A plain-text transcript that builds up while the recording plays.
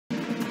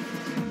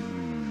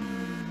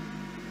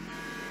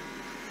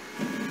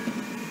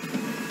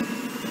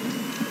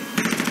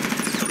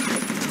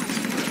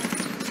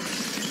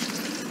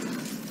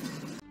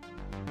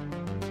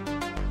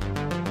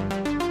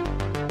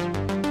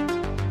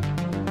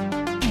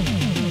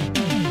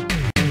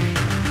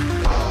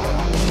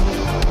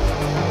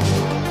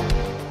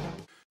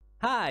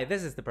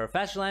this is the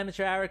Professional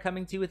Amateur Hour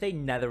coming to you with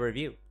another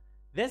review.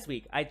 This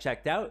week I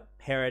checked out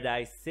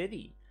Paradise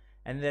City,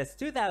 and this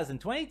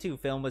 2022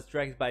 film was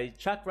directed by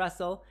Chuck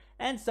Russell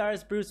and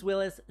stars Bruce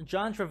Willis,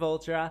 John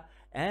Travolta,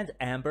 and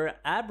Amber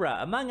Abra,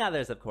 among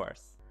others of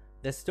course.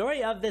 The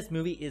story of this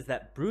movie is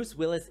that Bruce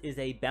Willis is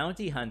a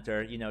bounty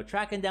hunter,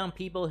 tracking down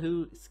people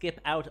who skip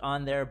out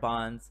on their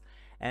bonds.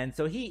 And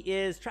so he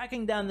is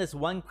tracking down this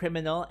one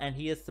criminal, and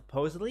he is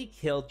supposedly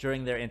killed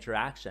during their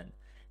interaction.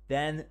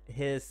 Then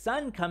his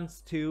son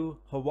comes to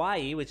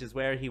Hawaii, which is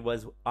where he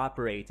was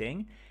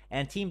operating,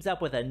 and teams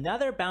up with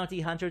another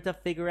bounty hunter to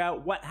figure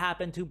out what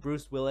happened to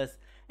Bruce Willis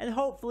and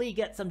hopefully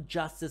get some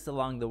justice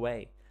along the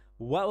way.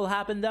 What will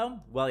happen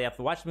though? Well, you have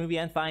to watch the movie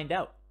and find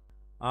out.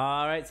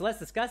 Alright, so let's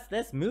discuss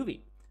this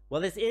movie.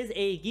 Well, this is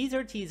a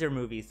geezer teaser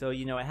movie, so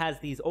it has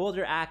these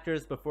older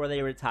actors before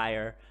they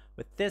retire.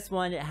 With this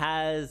one, it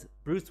has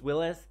Bruce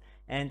Willis,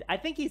 and I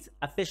think he's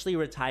officially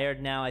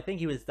retired now. I think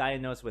he was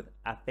diagnosed with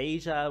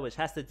aphasia, which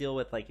has to deal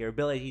with your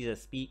ability to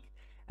speak.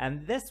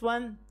 And this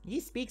one,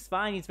 he speaks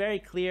fine, he's very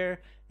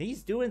clear.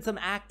 He's doing some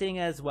acting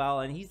as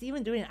well, and he's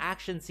even doing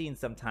action scenes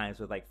sometimes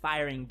with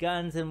firing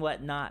guns and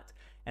whatnot.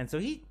 And so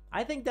he,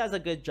 I think, does a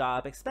good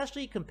job,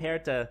 especially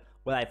compared to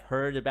what I've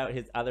heard about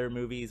his other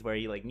movies where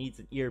he needs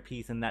an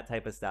earpiece and that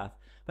type of stuff.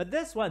 But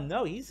this one,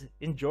 no, he's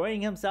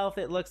enjoying himself.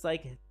 It looks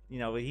like,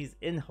 he's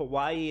in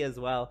Hawaii as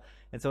well.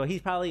 And so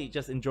he's probably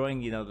just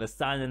enjoying, the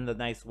sun and the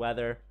nice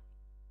weather.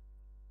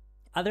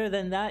 Other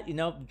than that,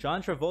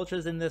 John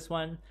Travolta's in this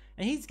one,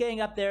 and he's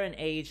getting up there in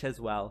age as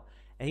well.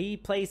 And he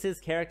plays his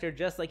character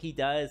just like he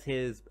does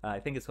his, I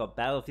think it's called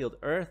Battlefield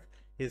Earth,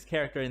 his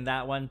character in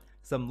that one.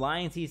 Some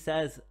lines he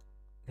says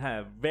kind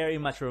of very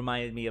much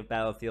reminded me of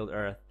Battlefield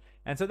Earth.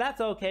 And so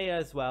that's okay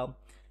as well.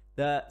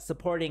 The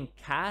supporting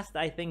cast,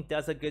 I think,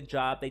 does a good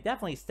job. They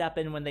definitely step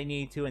in when they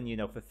need to and,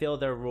 fulfill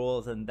their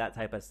roles and that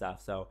type of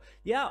stuff. So,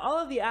 yeah, all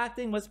of the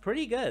acting was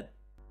pretty good.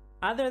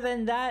 Other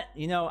than that,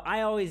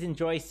 I always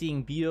enjoy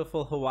seeing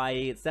beautiful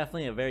Hawaii. It's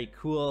definitely a very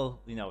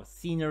cool,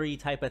 scenery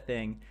type of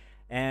thing.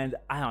 And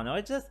I don't know,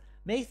 it just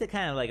makes it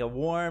kind of like a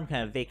warm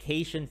kind of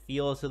vacation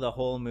feel to the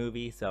whole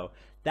movie. So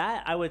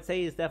that, I would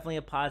say, is definitely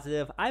a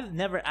positive. I've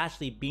never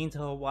actually been to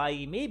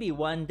Hawaii. Maybe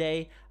one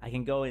day I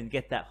can go and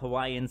get that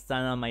Hawaiian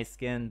sun on my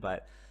skin.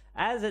 But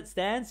as it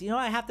stands,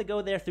 I have to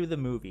go there through the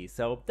movie.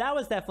 So that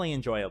was definitely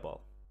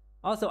enjoyable.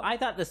 Also, I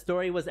thought the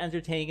story was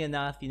entertaining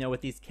enough, with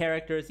these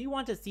characters. You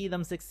want to see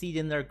them succeed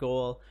in their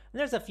goal. And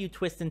there's a few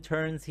twists and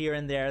turns here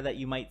and there that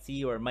you might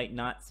see or might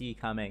not see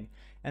coming.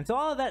 And so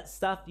all of that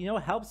stuff,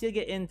 helps you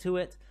get into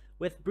it.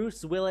 With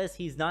Bruce Willis,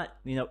 he's not,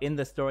 in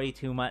the story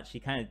too much.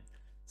 He kind of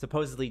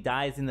supposedly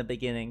dies in the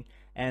beginning.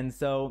 And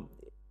so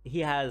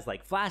he has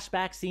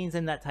flashback scenes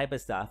and that type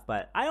of stuff.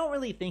 But I don't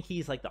really think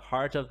he's the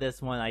heart of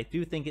this one. I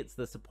do think it's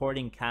the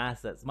supporting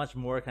cast that's much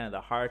more kind of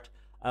the heart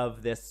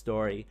of this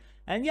story.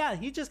 And yeah,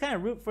 you just kind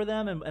of root for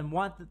them and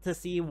want to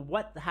see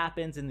what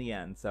happens in the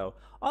end. So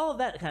all of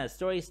that kind of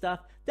story stuff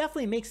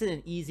definitely makes it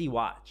an easy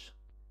watch.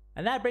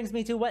 And that brings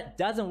me to what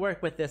doesn't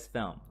work with this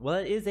film. Well,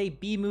 it is a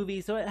B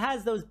movie, so it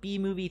has those B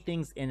movie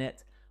things in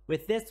it.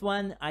 With this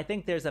one, I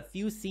think there's a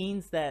few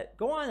scenes that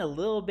go on a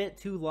little bit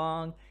too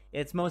long.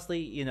 It's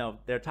mostly,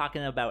 they're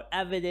talking about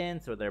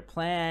evidence or their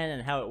plan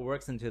and how it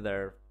works into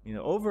their,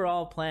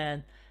 overall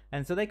plan.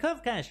 And so they could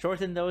have kind of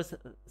shortened those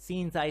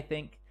scenes, I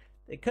think.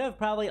 They could have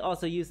probably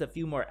also used a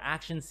few more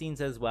action scenes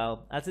as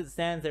well. As it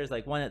stands, there's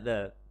one at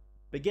the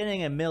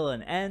beginning and middle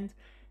and end.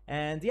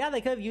 And yeah,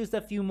 they could have used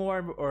a few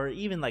more, or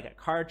even a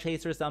car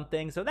chase or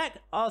something. So that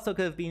also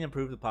could have been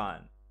improved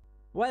upon.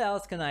 What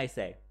else can I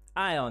say?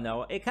 I don't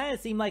know. It kind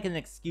of seemed like an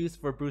excuse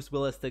for Bruce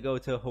Willis to go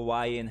to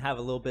Hawaii and have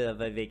a little bit of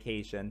a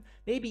vacation.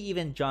 Maybe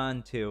even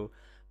John too.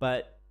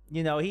 But,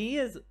 he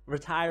is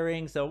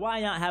retiring, so why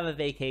not have a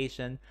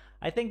vacation?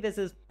 I think this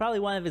is probably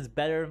one of his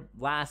better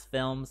last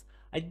films.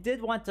 I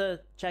did want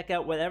to check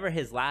out whatever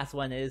his last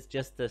one is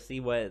just to see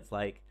what it's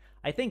like.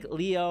 I think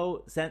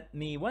Leo sent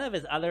me one of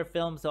his other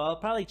films, so I'll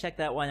probably check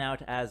that one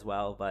out as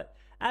well. But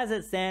as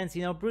it stands,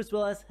 Bruce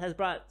Willis has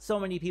brought so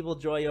many people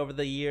joy over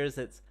the years.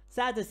 It's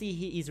sad to see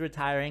he's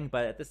retiring,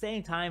 but at the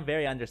same time,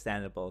 very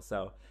understandable.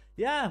 So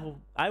yeah,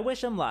 I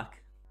wish him luck.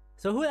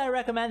 So who would I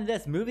recommend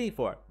this movie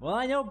for? Well,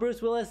 I know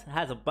Bruce Willis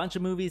has a bunch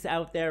of movies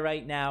out there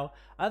right now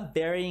of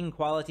varying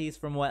qualities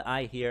from what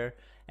I hear.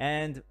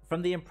 And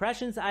from the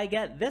impressions I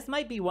get, this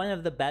might be one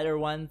of the better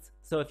ones.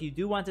 So if you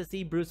do want to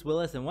see Bruce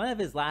Willis in one of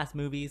his last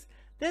movies,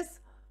 this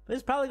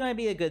is probably going to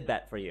be a good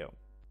bet for you.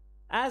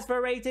 As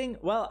for rating,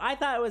 well, I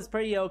thought it was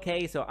pretty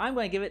okay, so I'm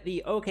going to give it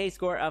the okay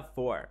score of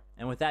 4.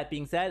 And with that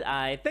being said,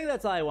 I think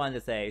that's all I wanted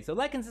to say. So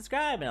like and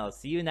subscribe, and I'll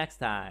see you next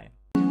time.